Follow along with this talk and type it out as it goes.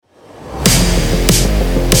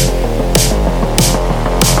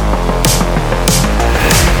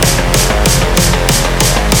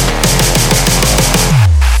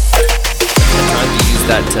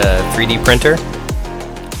3D printer?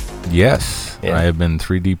 Yes, Yeah. I have been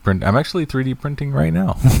 3D print. I'm actually 3D printing right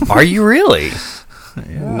now. Are you really?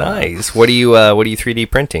 Yeah. Nice. What are you 3D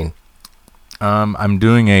printing? I'm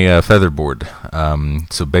doing a feather board.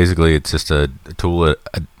 So basically, it's just a tool that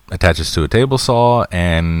attaches to a table saw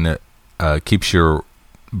and keeps your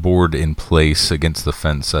board in place against the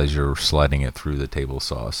fence as you're sliding it through the table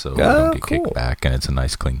saw, so you don't get kicked back, and it's a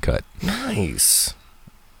nice clean cut. Nice,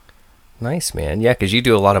 man. Yeah, because you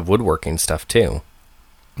do a lot of woodworking stuff too.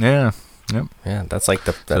 Yeah. Yep. Yeah, that's like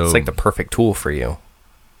the perfect tool for you.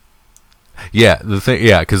 Yeah,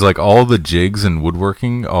 because like all the jigs in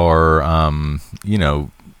woodworking are,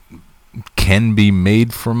 can be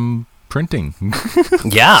made from printing.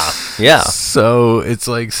 Yeah. So it's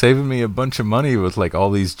like saving me a bunch of money with like all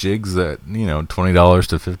these jigs that $20 to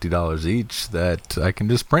 $50 each that I can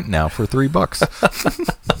just print now for $3.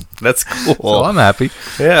 That's cool. So I'm happy.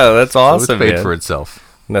 Yeah, that's awesome. So it's paid man. for itself.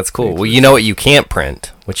 That's cool. Well, you know what you can't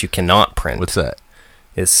print, what you cannot print. What's that?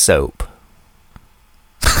 Is soap.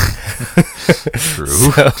 True.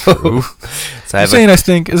 So You're saying I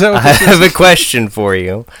stink? Is that what I this is? have a question for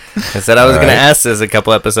you. I said I was going to ask this a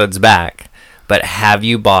couple episodes back, but have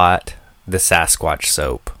you bought the Sasquatch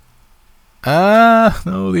soap?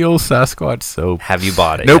 No, the old Sasquatch soap. Have you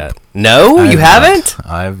bought it Nope. yet? No, you haven't?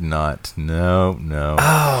 I've not. No.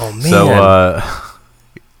 Oh, man. So,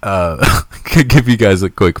 could give you guys a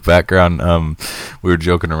quick background. We were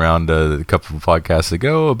joking around a couple of podcasts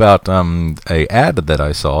ago about a ad that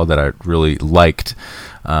I saw that I really liked,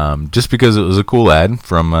 just because it was a cool ad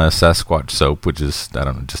from Sasquatch soap, which is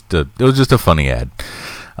it was just a funny ad.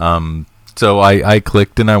 So I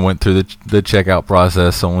clicked and I went through the checkout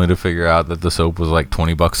process only to figure out that the soap was like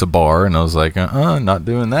 $20 a bar, and I was like, not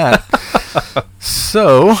doing that.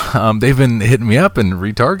 So they've been hitting me up and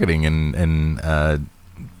retargeting and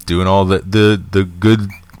doing all the good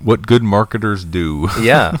what good marketers do.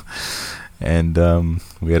 Yeah. And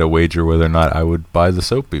we had a wager whether or not I would buy the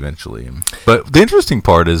soap eventually. But the interesting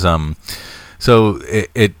part is so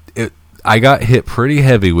I got hit pretty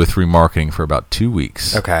heavy with remarketing for about 2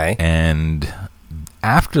 weeks. Okay. And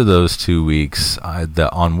after those 2 weeks,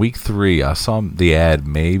 on week 3, I saw the ad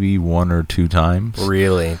maybe 1 or 2 times.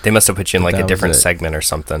 Really? They must have put you in like a different it. segment or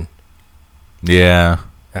something. Yeah.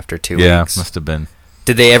 After 2 Yeah, weeks. must have been.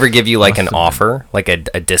 Did they ever give you like Must an have offer, like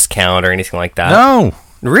a discount or anything like that? No.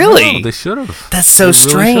 Really? No, they should have. That's so They really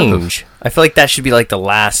strange. should've. I feel like that should be like the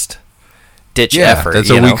last ditch effort. That's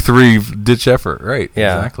you a know? week 3 ditch effort, right?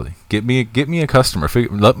 Yeah. Exactly. Get me a customer.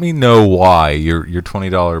 Let me know why your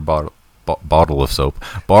 $20 bottle of soap,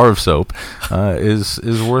 bar of soap,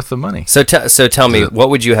 is worth the money. So tell me, what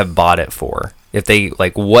would you have bought it for? If they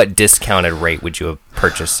what discounted rate would you have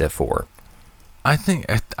purchased it for? I think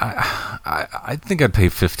I think I'd pay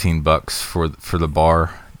 $15 for the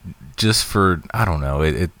bar, just for, I don't know.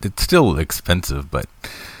 It's still expensive, but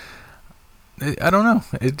I don't know.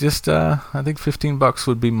 It just I think $15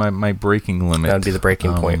 would be my breaking limit. That would be the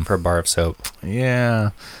breaking point for a bar of soap. Yeah.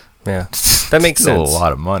 Yeah, that makes Still sense. a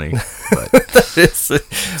lot of money, but It's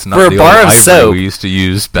not for the a bar old of ivory soap. we used to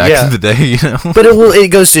use back in the day. But it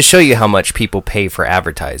goes to show you how much people pay for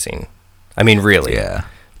advertising. I mean, really. Yeah.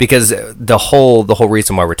 Because the whole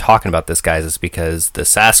reason why we're talking about this, guys, is because the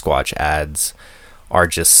Sasquatch ads are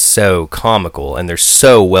just so comical and they're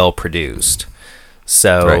so well produced.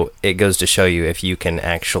 So It goes to show you if you can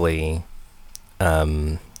actually.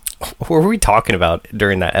 What were we talking about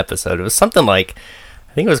during that episode? It was something like,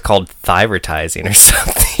 I think it was called Thyvertising or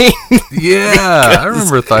something. Yeah, I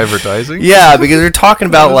remember Thyvertising. Yeah, because we're talking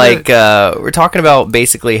about we're talking about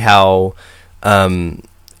basically how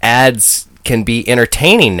ads can be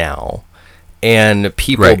entertaining now, and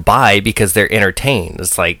people buy because they're entertained.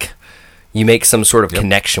 It's like you make some sort of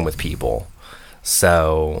connection with people.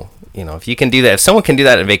 So if you can do that, if someone can do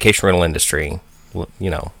that in the vacation rental industry,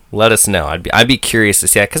 let us know. I'd be curious to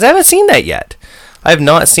see that, because I haven't seen that yet. I have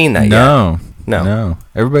not seen that yet. No.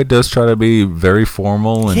 Everybody does try to be very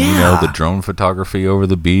formal, and the drone photography over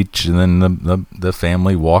the beach, and then the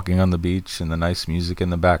family walking on the beach, and the nice music in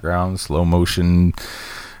the background, slow motion,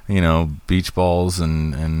 beach balls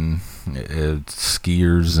and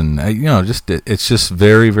skiers, and it's just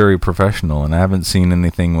very, very professional. And I haven't seen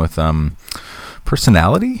anything with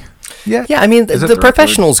personality yet. Yeah, I mean the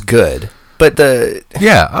professional's good, but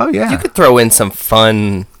you could throw in some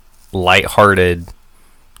fun, lighthearted,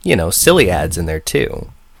 silly ads in there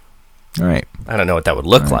too. All right. I don't know what that would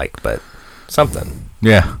look like, but something.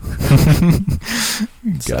 Yeah.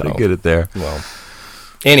 Gotta get it there. Well,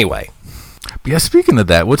 anyway. But yeah, speaking of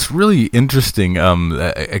that, what's really interesting,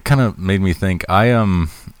 it kind of made me think. I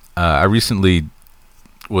recently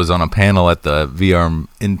was on a panel at the VR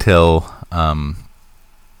Intel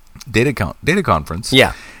data conference.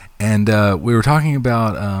 Yeah. And we were talking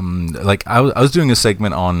about, like, I was doing a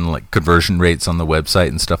segment on, like, conversion rates on the website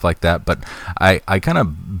and stuff like that, but I kind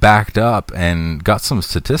of backed up and got some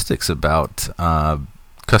statistics about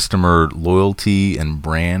customer loyalty and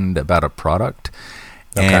brand about a product.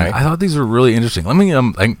 Okay. And I thought these were really interesting. Let me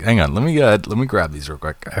hang on. Let me grab these real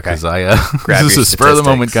quick. Okay. Because Grab this is a spur of the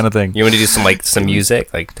moment kind of thing. You want to do some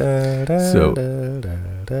music like da, da, So, da, da,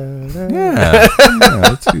 da, Yeah,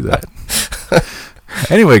 let's do that.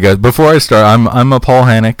 Anyway, guys, before I start, I'm a Paul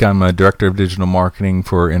Hannick. I'm a director of digital marketing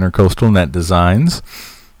for Intercoastal Net Designs.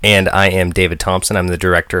 And I am David Thompson. I'm the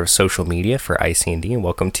director of social media for IC&D, and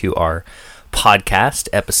welcome to our podcast,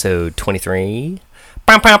 episode 23.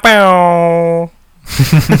 Bow, bow, bow.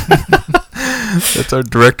 That's our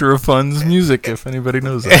director of funds music, if anybody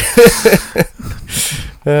knows that.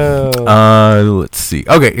 Let's see.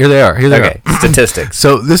 Okay, here they are. Okay, statistics.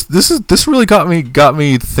 So this really got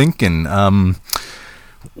me thinking.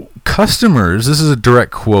 Customers, this is a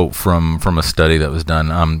direct quote from a study that was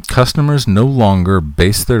done. Customers no longer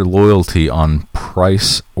base their loyalty on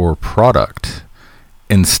price or product.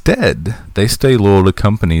 Instead, they stay loyal to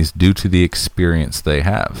companies due to the experience they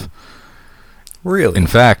have. Really? In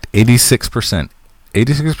fact, 86%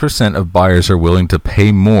 of buyers are willing to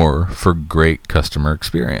pay more for great customer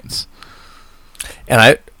experience.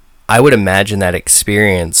 And I would imagine that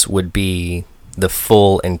experience would be the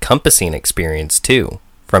full encompassing experience too,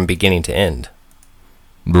 from beginning to end.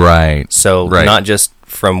 Right. So right. Not just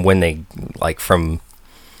from when they, like, from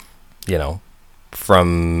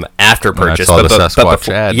after purchase, I saw but the Sasquatch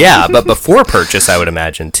before, ad. Yeah, but before purchase, I would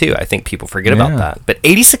imagine too. I think people forget about that. But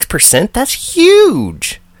 86%, that's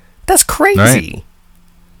huge. That's crazy. Right.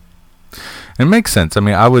 It makes sense. I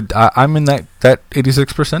mean, I'm in that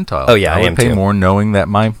 86 percentile. Oh yeah, I would am pay too. more knowing that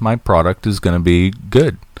my product is going to be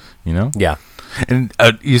good. You know. Yeah. And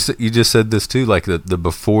you just said this too, like the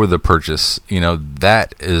before the purchase. You know,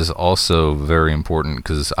 that is also very important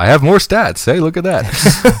because I have more stats. Hey, look at that.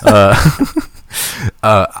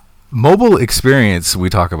 Mobile experience we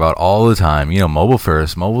talk about all the time. You know, mobile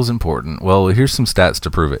first. Mobile's important. Well, here's some stats to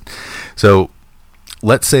prove it. So,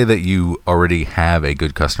 let's say that you already have a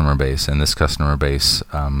good customer base, and this customer base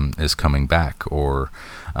is coming back, or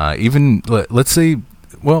even let's say.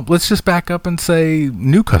 Well, let's just back up and say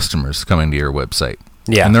new customers coming to your website.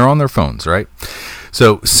 Yeah. And they're on their phones, right?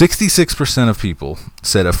 So 66% of people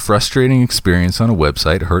said a frustrating experience on a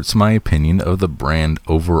website hurts my opinion of the brand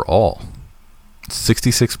overall.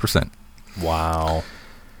 66%. Wow.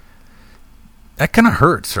 That kind of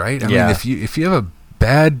hurts, right? I mean, if you have a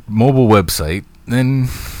bad mobile website, then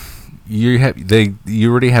you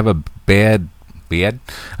already have a bad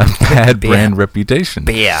brand reputation.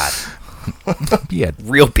 Bad. Bad.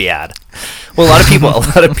 Real bad. Well, a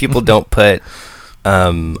lot of people don't put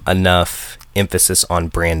enough emphasis on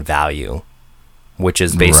brand value, which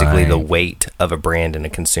is basically the weight of a brand in a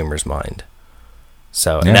consumer's mind.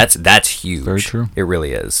 So, and that's huge. Very true. It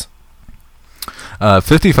really is.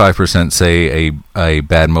 55% say a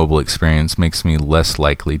bad mobile experience makes me less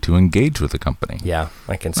likely to engage with the company. Yeah,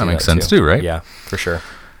 I can see that makes sense too, right? Yeah, for sure.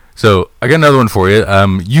 So I got another one for you.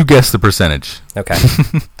 You guess the percentage. Okay.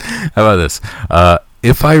 How about this?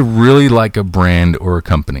 If I really like a brand or a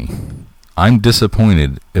company, I'm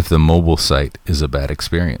disappointed if the mobile site is a bad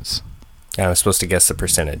experience. I was supposed to guess the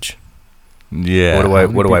percentage. Yeah.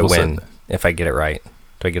 What do I win if I get it right?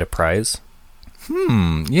 Do I get a prize?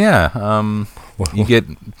 Yeah. You get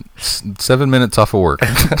 7 minutes off of work.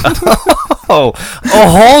 Oh, a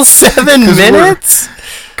whole 7 minutes?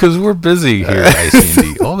 Because we're busy here at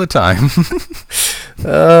IC&D all the time.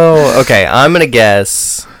 Oh, okay. I'm going to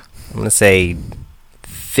say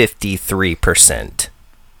 53%.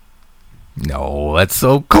 No, that's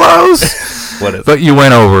so close. What is but you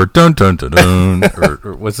went over. Dun, dun, dun, dun.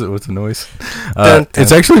 or what's the noise? Dun, dun.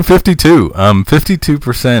 It's actually 52.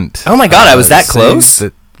 52%. Oh my God, I was that close?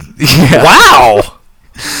 Yeah. Wow.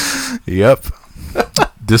 Yep.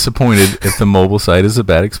 Disappointed if the mobile site is a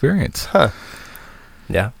bad experience. Huh.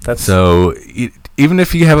 Yeah, that's so. Even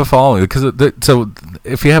if you have a following,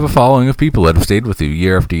 if you have a following of people that have stayed with you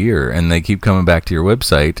year after year, and they keep coming back to your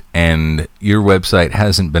website, and your website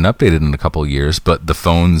hasn't been updated in a couple of years, but the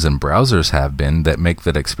phones and browsers have been that make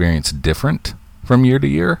that experience different from year to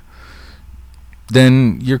year,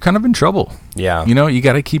 then you're kind of in trouble. Yeah. You know, you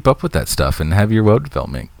got to keep up with that stuff and have your web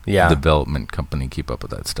development company keep up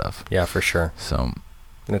with that stuff. Yeah, for sure. So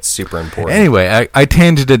that's super important. Anyway, I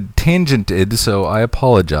tangented, so I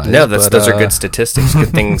apologize. No, those are good statistics, good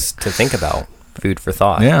things to think about. Food for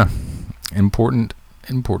thought. Yeah. Important.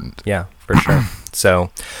 Yeah, for sure.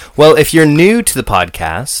 So, well, if you're new to the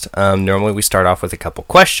podcast, normally we start off with a couple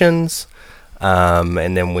questions,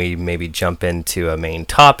 and then we maybe jump into a main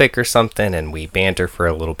topic or something, and we banter for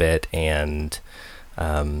a little bit, and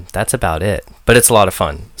that's about it. But it's a lot of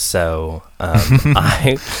fun. So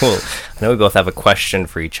I know we both have a question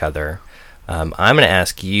for each other. I'm going to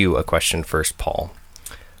ask you a question first, Paul.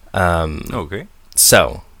 Okay.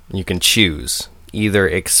 So you can choose either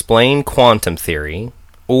explain quantum theory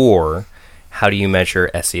or how do you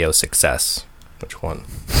measure SEO success? Which one?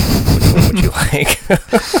 Which one would you like?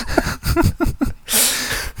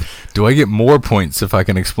 Do I get more points if I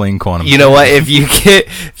can explain quantum You know what? If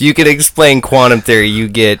you can explain quantum theory, you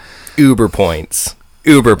get Uber points.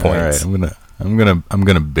 Uber points. All right, I'm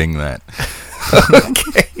gonna Bing that.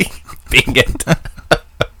 Okay. Bing it.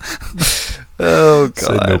 Oh God.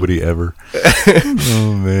 Said nobody ever.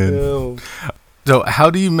 Oh man. No. So, how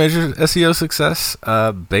do you measure SEO success?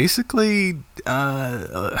 Basically,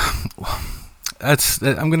 I'm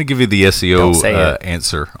going to give you the SEO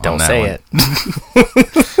answer on that one. Don't say it.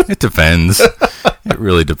 It depends. It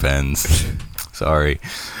really depends. Sorry,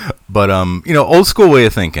 but old school way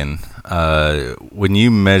of thinking. When you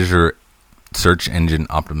measure search engine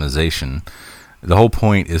optimization, the whole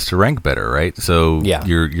point is to rank better, right? So yeah.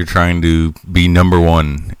 you're trying to be number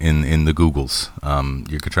one in the Googles.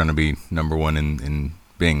 You're trying to be number one in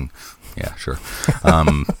Bing. Yeah, sure.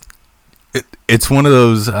 It's one of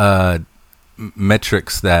those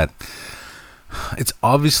metrics that it's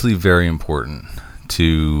obviously very important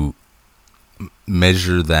to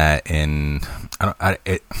measure that in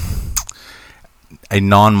a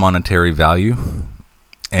non-monetary value.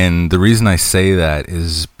 And the reason I say that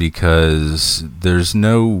is because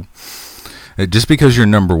just because you're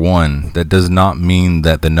number one, that does not mean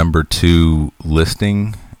that the number two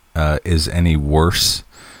listing is any worse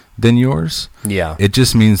than yours. Yeah. It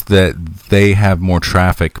just means that they have more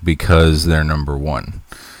traffic because they're number one.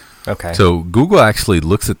 Okay. So Google actually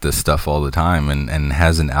looks at this stuff all the time and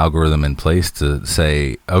has an algorithm in place to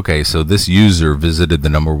say, okay, so this user visited the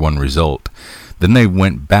number one result. Then they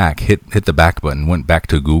went back, hit the back button, went back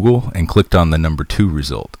to Google and clicked on the number two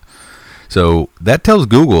result. So that tells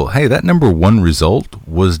Google, hey, that number one result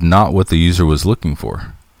was not what the user was looking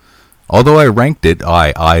for. Although I ranked it,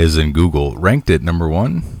 I as in Google, ranked it number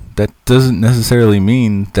one, that doesn't necessarily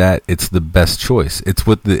mean that it's the best choice. It's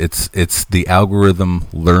what it's the algorithm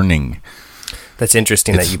learning. That's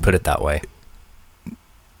interesting that you put it that way.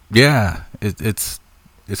 Yeah, it's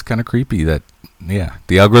kind of creepy that, yeah,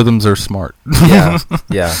 the algorithms are smart. Yeah,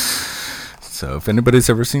 yeah. So if anybody's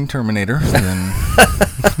ever seen Terminator, then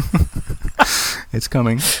it's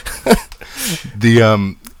coming.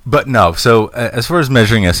 But no. So as far as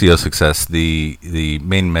measuring SEO success, the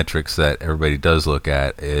main metrics that everybody does look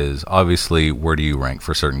at is obviously where do you rank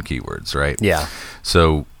for certain keywords, right? Yeah.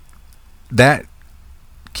 So that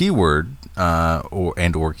keyword or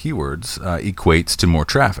keywords equates to more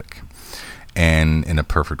traffic. And in a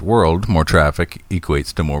perfect world, more traffic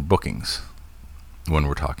equates to more bookings when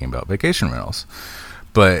we're talking about vacation rentals.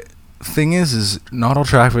 But thing is not all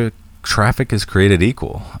traffic is created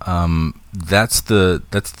equal. That's the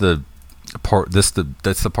part. That's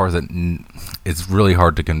the part that it's really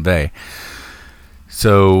hard to convey.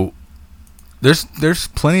 So there's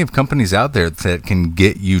plenty of companies out there that can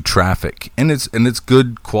get you traffic, and it's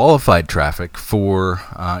good qualified traffic for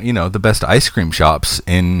the best ice cream shops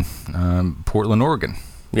in Portland, Oregon.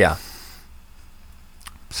 Yeah.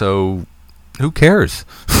 So who cares?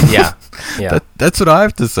 Yeah. Yeah. That's what I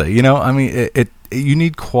have to say. I mean, you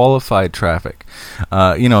need qualified traffic.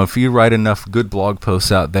 If you write enough good blog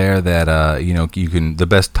posts out there that you can the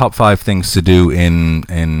best top 5 things to do in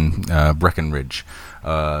Breckenridge,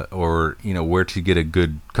 or where to get a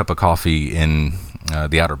good cup of coffee in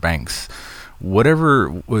the Outer Banks.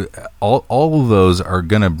 Whatever, all of those are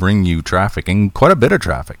going to bring you traffic, and quite a bit of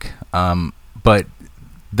traffic. But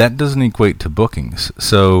that doesn't equate to bookings.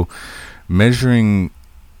 So measuring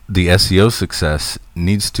the SEO success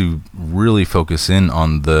needs to really focus in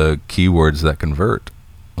on the keywords that convert,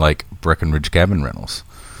 like Breckenridge cabin rentals.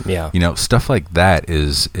 Yeah. Stuff like that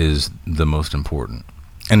is the most important.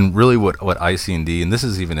 And really what IC&D, and this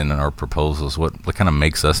is even in our proposals, what kind of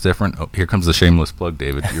makes us different. Oh, here comes the shameless plug,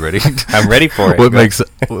 David. You ready? I'm ready for it. What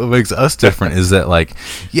makes us different is that, like,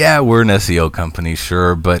 yeah, we're an SEO company,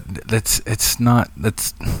 sure, but that's not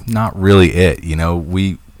really it.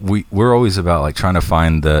 We're always about like trying to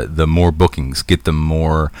find the more bookings, get them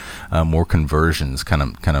more conversions kind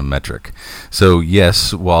of metric. So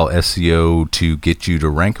yes, while SEO to get you to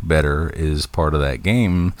rank better is part of that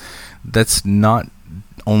game, that's not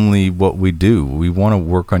only what we do. We want to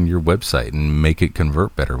work on your website and make it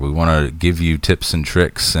convert better. We want to give you tips and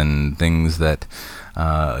tricks and things that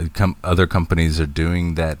other companies are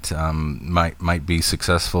doing that might be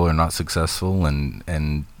successful or not successful,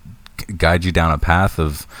 and guide you down a path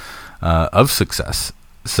of success.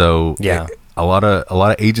 So a lot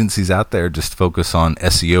of agencies out there just focus on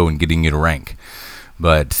SEO and getting you to rank.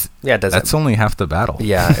 But that's only half the battle.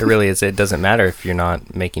 Yeah, it really is. It doesn't matter if you're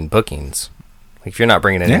not making bookings. Like if you're not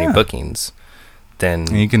bringing in any bookings, then...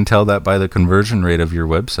 And you can tell that by the conversion rate of your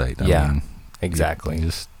website. I mean, exactly.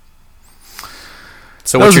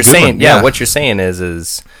 So what you're saying, what you're saying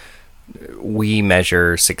is we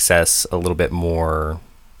measure success a little bit more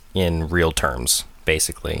in real terms,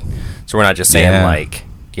 basically. So we're not just saying like,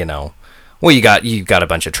 well, you got a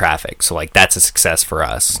bunch of traffic, so like that's a success for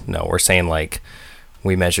us. No, we're saying like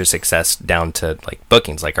we measure success down to like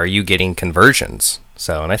bookings. Like, are you getting conversions?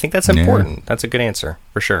 So, and I think that's important. Yeah. That's a good answer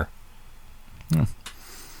for sure. Yeah.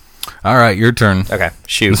 All right, your turn. Okay,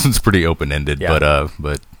 shoot. This is pretty open-ended,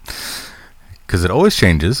 but because it always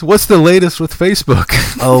changes. What's the latest with Facebook?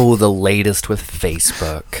 Oh, the latest with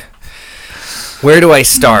Facebook. Where do I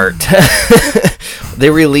start? They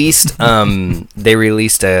released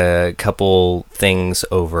a couple things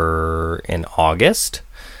over in August.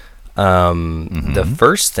 The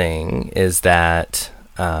first thing is that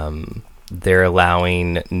they're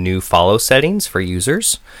allowing new follow settings for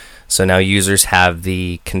users. So now users have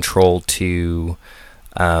the control to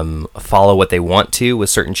follow what they want to with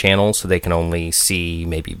certain channels, so they can only see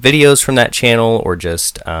maybe videos from that channel or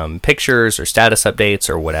just pictures or status updates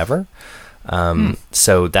or whatever.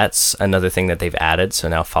 So that's another thing that they've added. So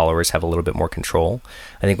now followers have a little bit more control.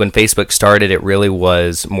 I think when Facebook started, it really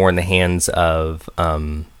was more in the hands of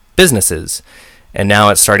businesses, and now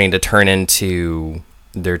it's starting to turn into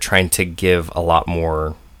they're trying to give a lot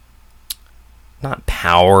more, not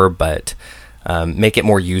power, but make it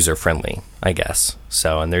more user friendly, I guess.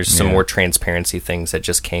 So, and there's some more transparency things that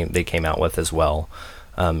they came out with as well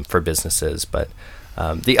for businesses. But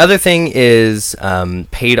the other thing is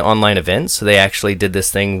paid online events. So they actually did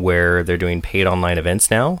this thing where they're doing paid online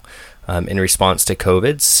events now in response to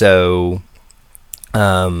COVID. So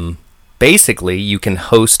basically, you can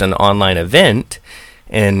host an online event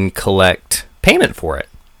and collect payment for it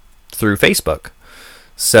through Facebook.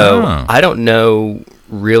 So I don't know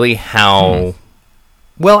really how...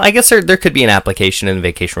 Well, I guess there could be an application in the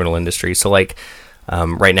vacation rental industry. So like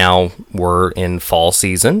right now we're in fall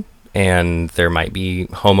season, and there might be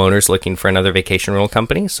homeowners looking for another vacation rental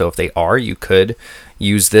company. So if they are, you could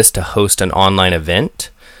use this to host an online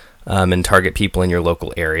event and target people in your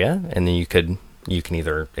local area. And then you can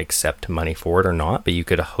either accept money for it or not, but you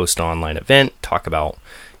could host an online event, talk about,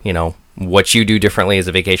 what you do differently as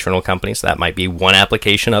a vacation rental company. So that might be one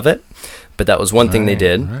application of it. But that was one thing they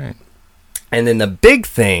did. Right. And then the big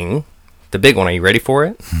one, are you ready for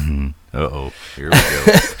it? Uh-oh, here we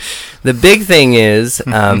go. The big thing is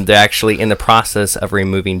they're actually in the process of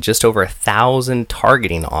removing just over 1,000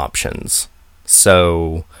 targeting options.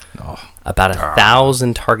 So about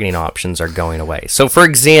 1,000 targeting options are going away. So for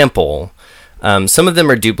example, some of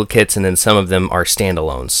them are duplicates and then some of them are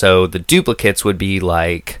standalone. So the duplicates would be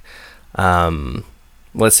like,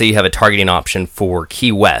 let's say you have a targeting option for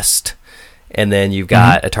Key West, and then you've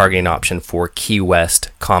got a targeting option for Key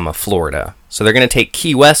West, Florida. So they're going to take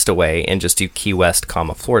Key West away and just do Key West,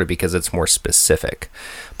 Florida, because it's more specific.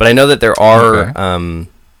 But I know that there are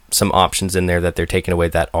some options in there that they're taking away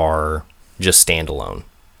that are just standalone.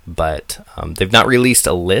 But they've not released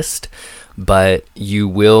a list, but you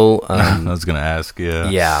will... I was going to ask,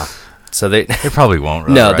 Yeah. So they probably won't.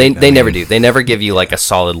 Really, no, right? They never do. They never give you like a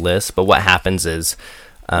solid list. But what happens is...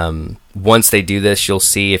 once they do this, you'll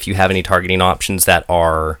see if you have any targeting options that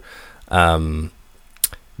are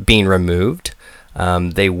being removed.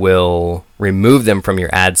 They will remove them from your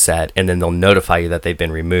ad set, and then they'll notify you that they've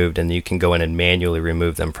been removed, and you can go in and manually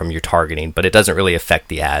remove them from your targeting. But it doesn't really affect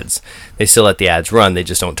the ads. They still let the ads run. They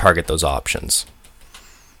just don't target those options.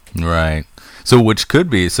 Right. So which could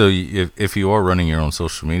be, if you are running your own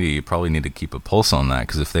social media, you probably need to keep a pulse on that,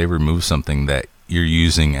 because if they remove something that you're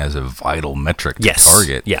using as a vital metric to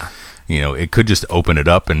target, it could just open it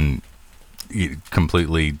up and you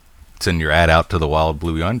completely send your ad out to the wild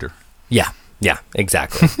blue yonder. Yeah,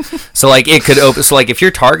 exactly. So like it could open. So like if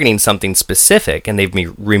you're targeting something specific and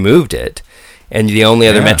they've removed it, and the only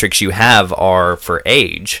other metrics you have are for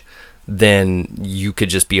age, then you could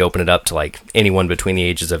just be open it up to like anyone between the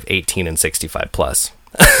ages of 18 and 65 plus.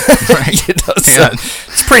 Right. So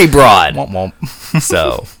it's pretty broad. Womp womp.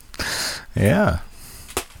 So. Yeah.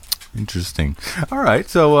 Interesting. All right.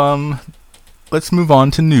 So let's move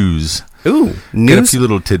on to news. Ooh, Get a few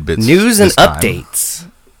little tidbits. News and this time. updates.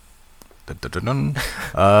 Dun-dun-dun-dun.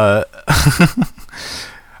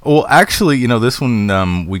 Well, actually, this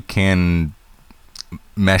one we can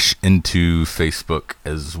mesh into Facebook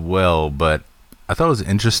as well, but I thought it was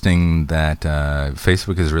interesting that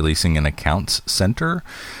Facebook is releasing an accounts center.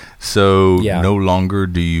 So no longer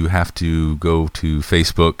do you have to go to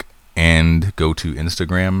Facebook and go to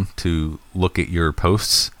Instagram to look at your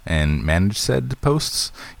posts and manage said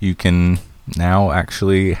posts. You can now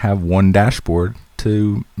actually have one dashboard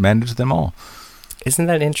to manage them all. Isn't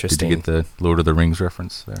that interesting? Did you get the Lord of the Rings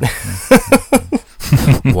reference there?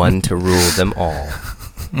 One to rule them all.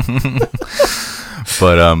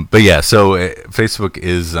 But yeah, so Facebook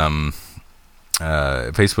is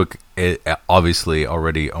Facebook obviously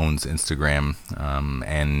already owns Instagram,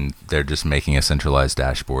 and they're just making a centralized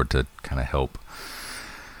dashboard to kind of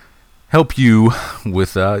help you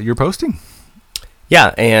with your posting.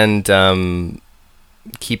 Yeah, and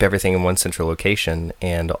keep everything in one central location.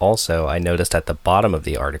 And also, I noticed at the bottom of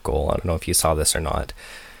the article, I don't know if you saw this or not,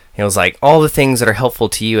 it was like all the things that are helpful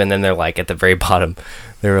to you, and then they're like at the very bottom,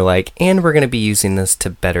 they were like, and we're going to be using this to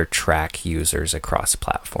better track users across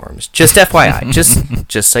platforms. Just FYI,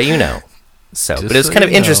 just so you know. So, but it's kind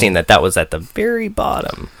of interesting that was at the very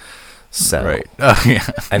bottom. So, right. Yeah.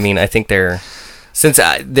 I mean, I think there's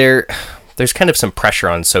kind of some pressure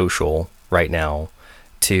on social right now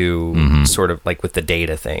to sort of like with the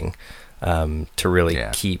data thing, to really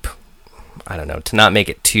keep, I don't know, to not make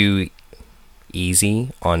it too easy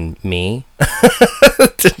on me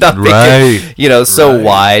to not make it, so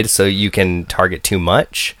wide so you can target too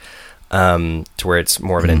much, to where it's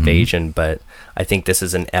more of an invasion. But I think this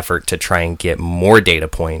is an effort to try and get more data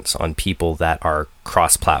points on people that are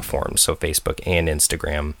cross-platform, so Facebook and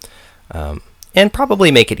Instagram, and probably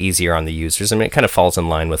make it easier on the users. I mean, it kind of falls in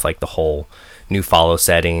line with like the whole new follow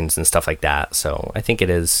settings and stuff like that. So I think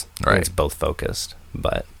it's both focused.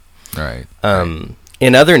 But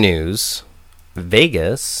in other news,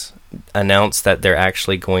 Vegas announced that they're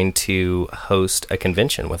actually going to host a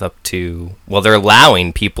convention with they're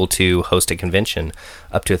allowing people to host a convention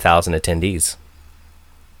up to 1,000 attendees.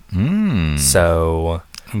 So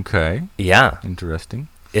interesting.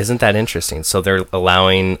 Isn't that interesting? So they're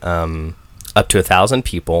allowing up to 1,000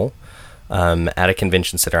 people at a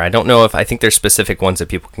convention center. I don't know I think there's specific ones that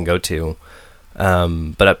people can go to,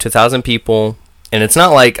 but up to 1,000 people, and it's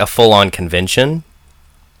not like a full-on convention.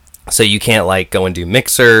 So you can't like go and do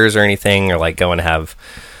mixers or anything, or like go and have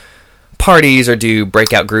parties or do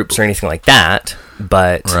breakout groups or anything like that.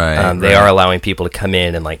 But they are allowing people to come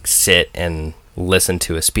in and like sit and listen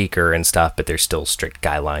to a speaker and stuff. But there's still strict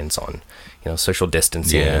guidelines on, social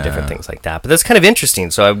distancing and different things like that. But that's kind of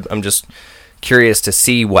interesting. So I'm just curious to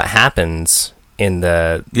see what happens in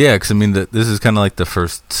the because I mean this is kind of like the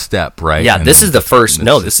first step, right? Yeah, this is the first.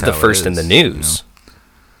 No, this is the first in the news.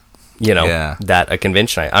 That a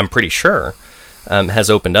convention, I'm pretty sure, has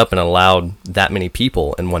opened up and allowed that many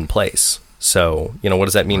people in one place. So, what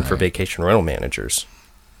does that mean for vacation rental managers?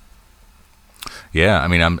 Yeah, I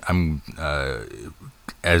mean, I'm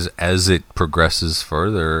as it progresses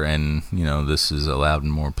further, and this is allowed in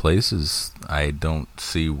more places, I don't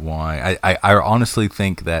see why. I honestly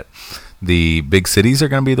think that the big cities are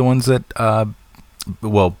going to be the ones that,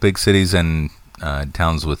 big cities and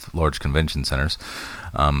towns with large convention centers,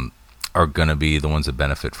 are going to be the ones that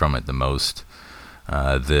benefit from it the most.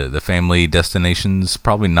 The family destinations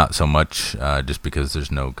probably not so much, just because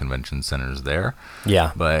there's no convention centers there.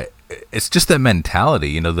 Yeah, but it's just that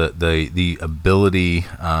mentality, the ability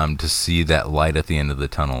to see that light at the end of the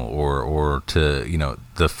tunnel, or to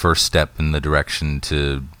the first step in the direction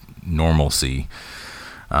to normalcy.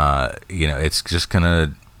 It's just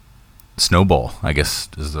gonna snowball, I guess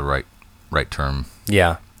is the right term.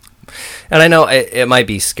 Yeah. And I know it might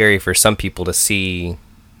be scary for some people to see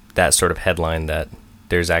that sort of headline that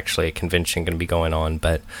there's actually a convention going to be going on,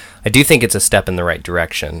 but I do think it's a step in the right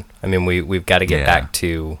direction. I mean, we've got to get back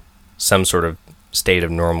to some sort of state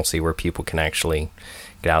of normalcy where people can actually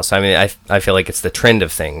get out. So, I mean, I feel like it's the trend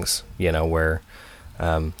of things, where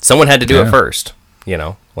someone had to do it first,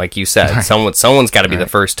 like you said. Someone's got to be the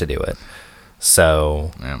first to do it.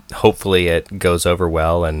 So hopefully it goes over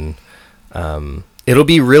well, and it'll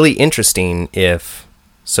be really interesting if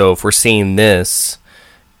we're seeing this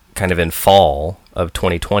kind of in fall of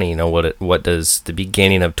 2020, what does the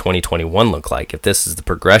beginning of 2021 look like? If this is the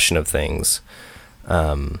progression of things,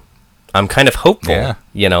 I'm kind of hopeful,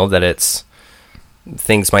 that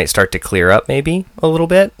things might start to clear up maybe a little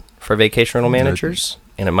bit for vacation rental managers,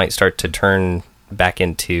 and it might start to turn back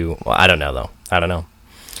into, I don't know though. I don't know.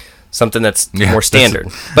 something that's more standard.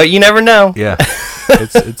 But you never know. Yeah,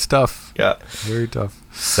 it's tough. Yeah, very tough.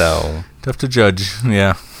 So tough to judge.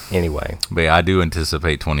 Yeah. Anyway, but yeah, I do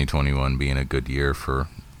anticipate 2021 being a good year for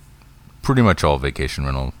pretty much all vacation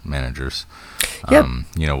rental managers. Yep.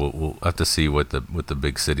 We'll have to see what the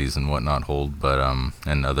big cities and whatnot hold, but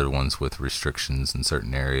and other ones with restrictions in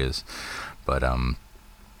certain areas. But I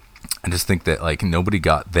just think that like nobody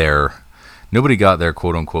got their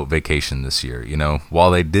quote unquote vacation this year.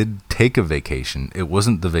 While they did take a vacation, it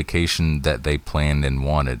wasn't the vacation that they planned and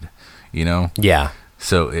wanted. Yeah.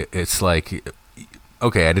 So it's like,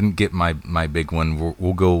 okay, I didn't get my big one.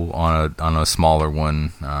 We'll go on a smaller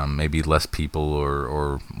one, maybe less people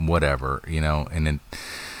or whatever, And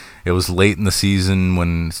it was late in the season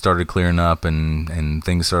when it started clearing up and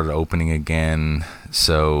things started opening again.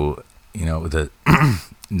 So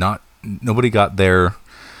nobody got their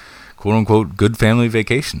quote unquote good family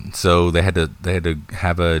vacation. So they had to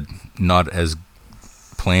have a not as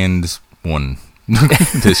planned one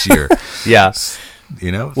this year. Yeah.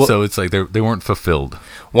 Well, so it's like they weren't fulfilled.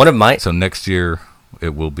 So next year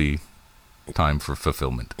it will be time for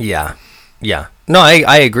fulfillment. Yeah. No,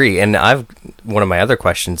 I agree. And one of my other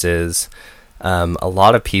questions is, a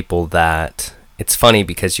lot of people that it's funny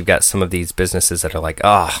because you've got some of these businesses that are like,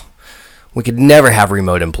 we could never have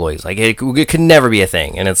remote employees. Like it could never be a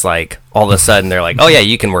thing. And it's like all of a sudden they're like, oh yeah,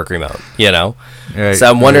 you can work remote. Right, so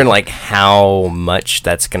I'm wondering like how much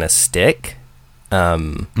that's gonna stick.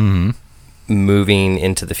 Moving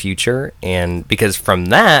into the future, and because from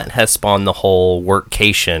that has spawned the whole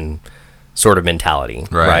workcation sort of mentality,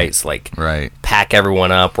 right? It's like, pack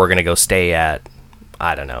everyone up, we're gonna go stay at,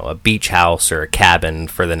 I don't know, a beach house or a cabin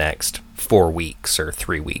for the next 4 weeks or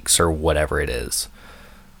 3 weeks or whatever it is.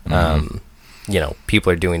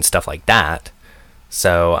 People are doing stuff like that,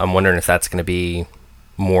 so I'm wondering if that's gonna be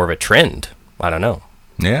more of a trend. I don't know.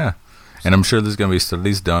 Yeah. And I'm sure there's going to be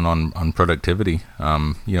studies done on productivity,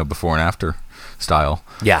 before and after style.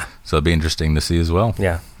 Yeah. So it'll be interesting to see as well.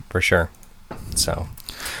 Yeah, for sure. So,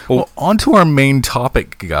 well, on to our main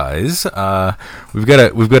topic, guys. We've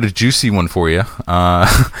got a juicy one for you.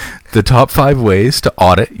 The top 5 ways to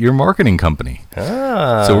audit your marketing company.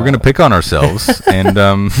 So we're going to pick on ourselves, and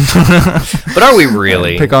but are we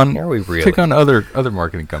really? Are we really? Pick on other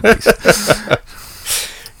marketing companies.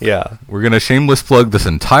 Yeah. We're going to shameless plug this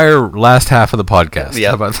entire last half of the podcast. Yeah.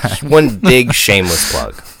 How about that? One big shameless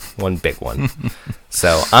plug. One big one.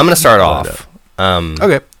 So I'm going to start off.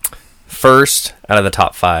 Okay. First, out of the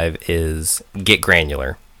top 5 is get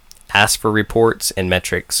granular. Ask for reports and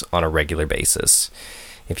metrics on a regular basis.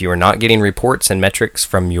 If you are not getting reports and metrics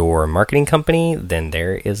from your marketing company, then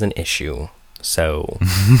there is an issue. So,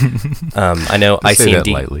 I know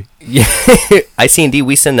IC&D. Yeah, IC&D,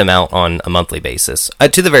 we send them out on a monthly basis,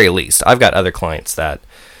 to the very least. I've got other clients that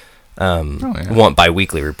want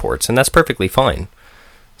bi-weekly reports, and that's perfectly fine.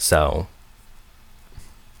 So,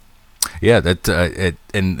 yeah,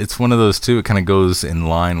 and it's one of those too. It kind of goes in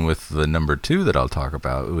line with the number 2 that I'll talk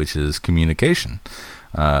about, which is communication.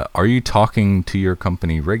 Are you talking to your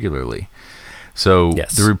company regularly? So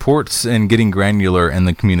yes. The reports and getting granular and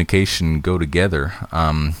the communication go together.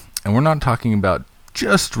 And we're not talking about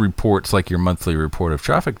just reports like your monthly report of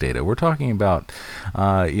traffic data. We're talking about,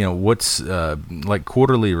 what's like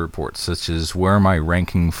quarterly reports, such as where am I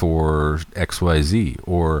ranking for XYZ,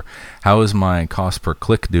 or how is my cost per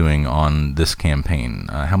click doing on this campaign?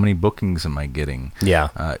 How many bookings am I getting? Yeah.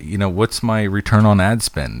 What's my return on ad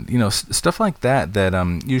spend? Stuff like that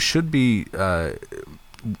you should be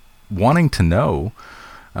wanting to know.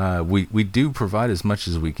 We do provide as much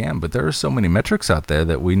as we can, but there are so many metrics out there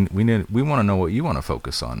that we want to know what you want to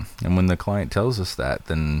focus on. And when the client tells us that,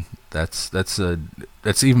 then that's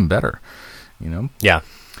even better, Yeah.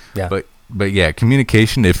 But yeah,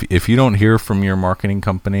 communication. If you don't hear from your marketing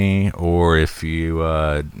company, or if you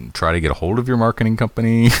try to get a hold of your marketing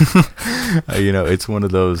company, it's one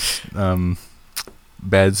of those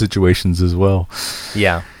bad situations as well.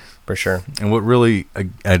 Yeah. For sure. And what really,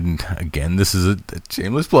 and again, this is a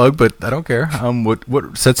shameless plug, but I don't care.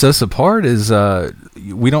 What sets us apart is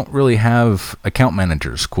we don't really have account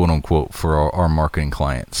managers, quote unquote, for our marketing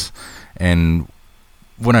clients. And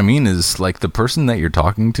what I mean is, like, the person that you're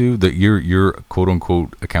talking to, that your quote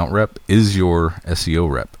unquote account rep, is your SEO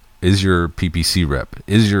rep, is your PPC rep,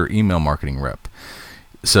 is your email marketing rep.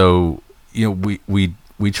 So we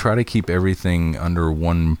try to keep everything under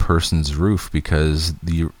one person's roof, because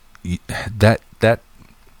what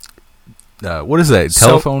is that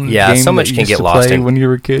telephone game? So much can get lost when you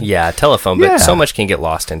were a kid. Yeah, telephone, but so much can get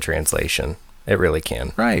lost in translation. It really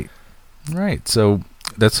can. Right. So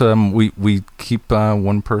that's we keep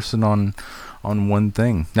one person on on one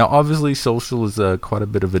thing. Now, obviously, social is quite a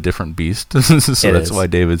bit of a different beast, so that's why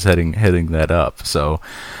David's heading that up. So,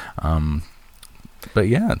 but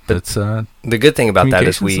yeah, that's the good thing about that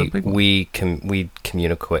is we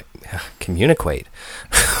communicate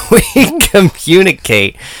we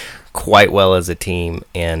communicate quite well as a team,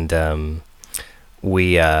 and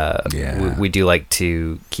we do like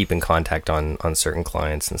to keep in contact on certain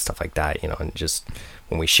clients and stuff like that, and just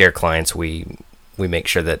when we share clients, we make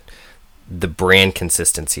sure that the brand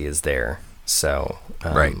consistency is there. So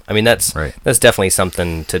right. I mean, that's definitely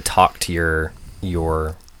something to talk to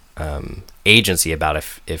your agency about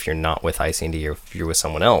if you're not with IC&D or if you're with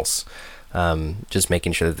someone else. Just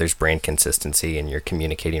making sure that there's brand consistency and you're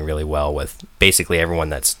communicating really well with basically everyone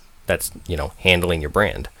that's handling your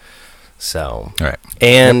brand. So, right.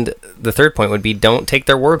 And the third point would be, don't take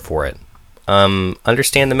their word for it.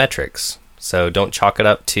 Understand the metrics. So don't chalk it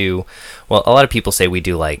up to, well, a lot of people say we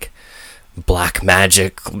do like black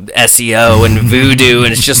magic SEO and voodoo,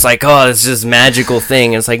 and it's just like, oh, it's this magical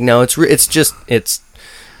thing. And it's like, no, it's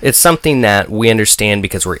something that we understand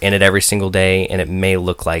because we're in it every single day, and it may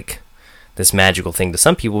look like this magical thing to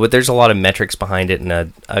some people, but there's a lot of metrics behind it and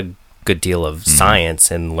a good deal of science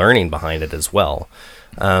and learning behind it as well.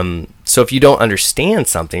 So if you don't understand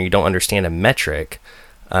something, you don't understand a metric,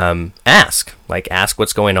 ask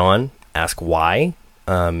what's going on, ask why,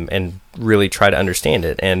 and really try to understand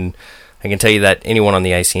it. And I can tell you that anyone on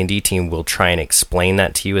the IC&D team will try and explain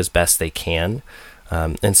that to you as best they can.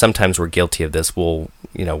 And sometimes we're guilty of this.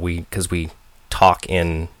 Because we talk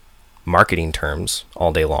in marketing terms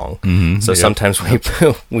all day long. So sometimes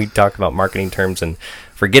we talk about marketing terms and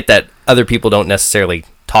forget that other people don't necessarily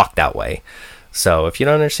talk that way. So if you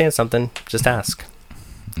don't understand something, just ask.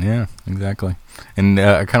 Yeah, exactly. And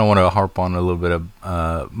I kind of want to harp on a little bit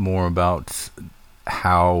of more about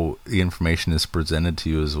how the information is presented to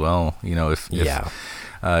you as well. If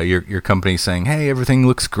your company's saying, hey, everything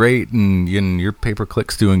looks great and your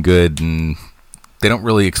pay-per-click's doing good, and they don't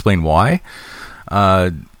really explain why,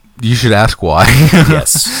 you should ask why.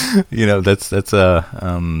 Yes. That's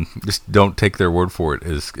just don't take their word for it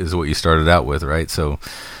is what you started out with, right? So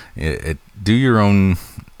do your own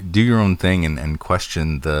thing and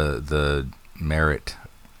question the merit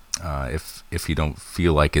if you don't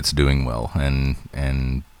feel like it's doing well,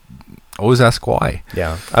 and always ask why.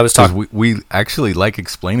 Yeah, I was talking. We actually like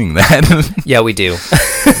explaining that. Yeah, we do.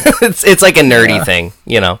 it's like a nerdy thing,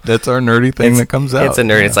 That's our nerdy thing that comes out. It's a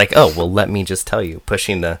nerd. Yeah. It's like, oh well, let me just tell you,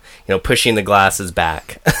 pushing the glasses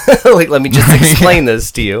back. Like, let me just explain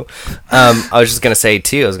this to you. I was just gonna say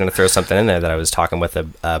too. I was gonna throw something in there that I was talking with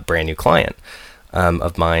a brand new client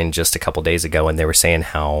of mine just a couple days ago, and they were saying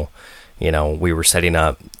how we were setting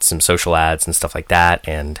up some social ads and stuff like that,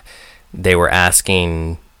 and they were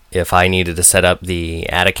asking if I needed to set up the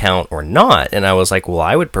ad account or not. And I was like, well,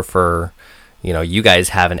 I would prefer, you guys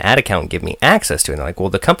have an ad account and give me access to it. And they're like, well,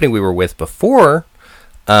 the company we were with before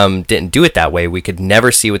didn't do it that way. We could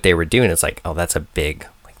never see what they were doing. It's like, oh, that's a big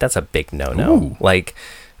no-no. Ooh. Like,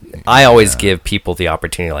 I always give people the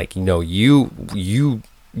opportunity, like, you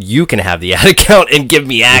can have the ad account and give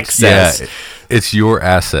me access. It's your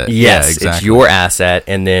asset. Yes, exactly. It's your asset.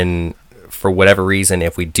 And then for whatever reason,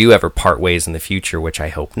 if we do ever part ways in the future, which I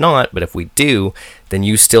hope not, but if we do, then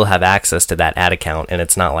you still have access to that ad account, and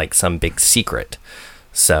it's not like some big secret.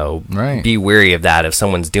 So Be wary of that. If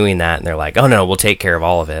someone's doing that and they're like, oh no, we'll take care of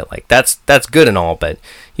all of it. Like, that's good and all, but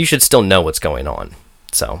you should still know what's going on.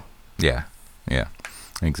 So yeah,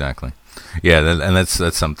 exactly. Yeah, and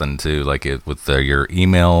that's something too. Like with your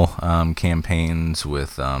email campaigns,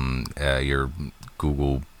 with your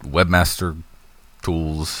Google Webmaster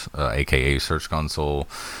tools, aka Search Console,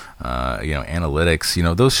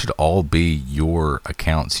 analytics. Those should all be your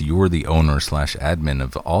accounts. You're the owner / admin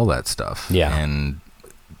of all that stuff. Yeah, and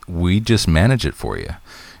we just manage it for you.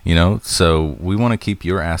 So we want to keep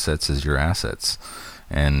your assets as your assets,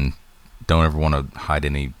 and don't ever want to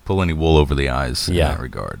pull any wool over the eyes in that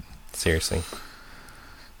regard. Seriously.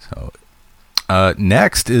 So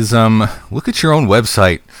next is look at your own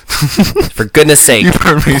website. For goodness sake, you've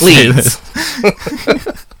heard me please. Say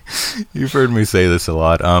this. You've heard me say this a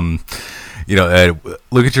lot. Look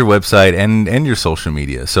at your website and your social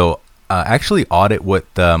media. So actually audit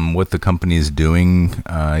what the company is doing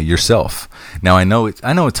yourself. Now I know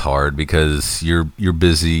it's hard because you're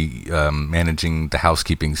busy managing the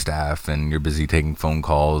housekeeping staff, and you're busy taking phone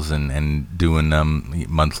calls and doing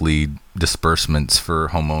monthly disbursements for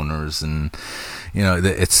homeowners, and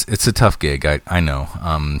it's a tough gig. I know,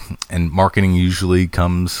 and marketing usually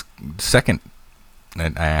comes second.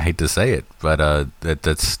 And I hate to say it, but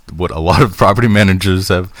that's what a lot of property managers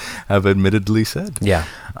have admittedly said. Yeah.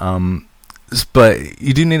 but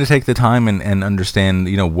you do need to take the time and understand,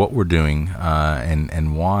 what we're doing,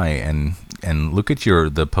 and why, and look at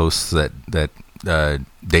the posts that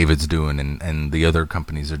David's doing and the other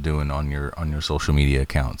companies are doing on your social media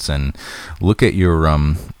accounts, and look at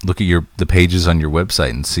the pages on your website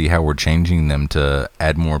and see how we're changing them to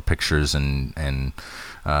add more pictures and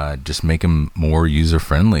just make them more user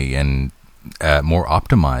friendly and more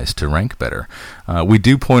optimized to rank better. We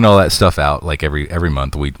do point all that stuff out, like every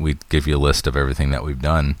month. We give you a list of everything that we've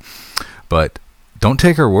done, but don't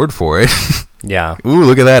take our word for it. Yeah. Ooh,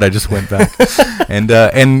 look at that! I just went back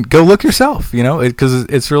and go look yourself. Because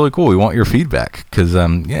it's really cool. We want your feedback because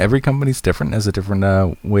every company's different, has a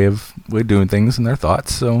different way of doing things and their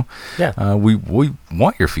thoughts. So yeah, we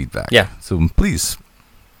want your feedback. Yeah. So please.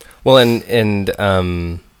 Well,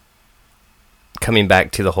 and coming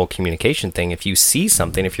back to the whole communication thing, if you see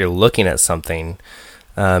something, if you're looking at something,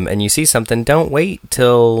 and you see something, don't wait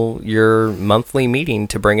till your monthly meeting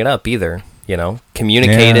to bring it up either.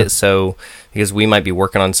 Communicate it, so because we might be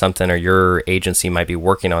working on something, or your agency might be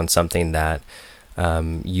working on something that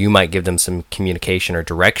you might give them some communication or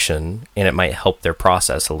direction, and it might help their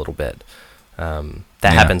process a little bit. That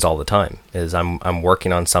happens all the time. Is I'm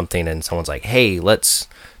working on something and someone's like, "Hey, let's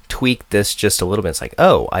tweak this just a little bit." It's like,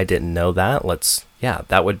 "Oh, I didn't know that.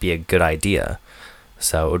 That would be a good idea."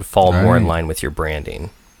 So it would fall more in line with your branding.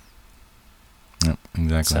 Yep,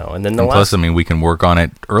 exactly. So, and then plus, we can work on it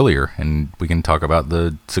earlier, and we can talk about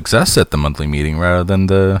the success at the monthly meeting rather than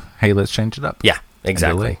hey, let's change it up. Yeah,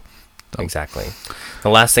 exactly. Exactly. The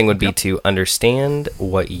last thing would be to understand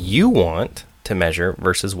what you want to measure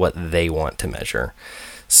versus what they want to measure.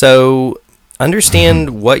 So,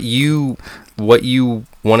 understand what you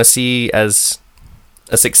want to see as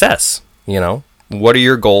a success. What are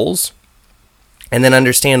your goals? And then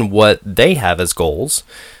understand what they have as goals,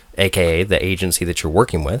 aka the agency that you're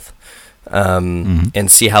working with,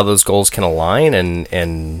 and see how those goals can align.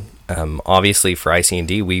 And obviously for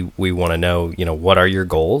IC&D, we want to know, what are your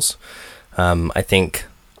goals? I think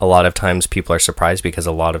a lot of times people are surprised because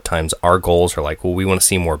a lot of times our goals are like, well, we want to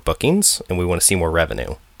see more bookings and we want to see more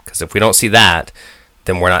revenue. Because if we don't see that,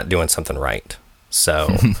 then we're not doing something right.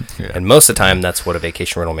 So, and most of the time, that's what a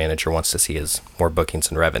vacation rental manager wants to see is more bookings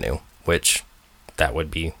and revenue, which that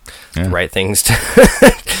would be the right things to,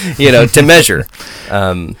 to measure.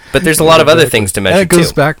 But there's a lot of other things to measure too. That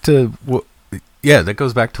goes back to that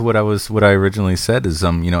goes back to what I originally said is,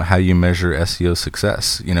 how you measure SEO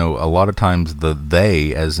success. A lot of times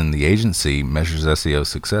they, as in the agency, measures SEO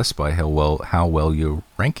success by how well you're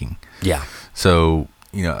ranking. Yeah. So,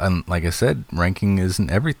 and like I said, ranking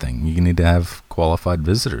isn't everything. You need to have qualified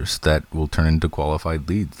visitors that will turn into qualified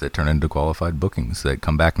leads, that turn into qualified bookings, that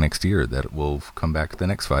come back next year, that will come back the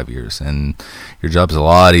next 5 years. And your job's a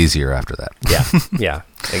lot easier after that. Yeah,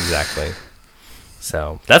 exactly.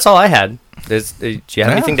 So that's all I had. Do you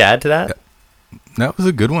have anything to add to that? That was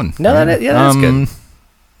a good one. No, that's good.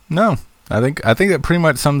 No, I think that pretty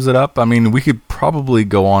much sums it up. We could probably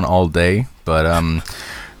go on all day, but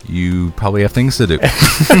you probably have things to do.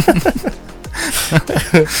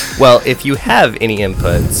 Well, if you have any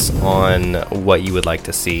inputs on what you would like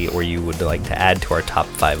to see or you would like to add to our top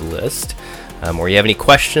 5 list, or you have any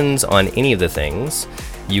questions on any of the things,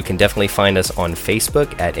 you can definitely find us on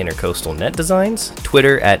Facebook at Intercoastal Net Designs,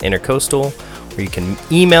 Twitter at Intercoastal, or you can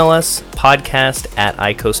email us,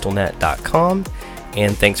 podcast@icoastalnet.com.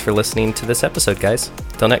 And thanks for listening to this episode, guys.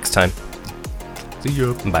 Till next time. See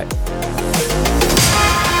you. Bye.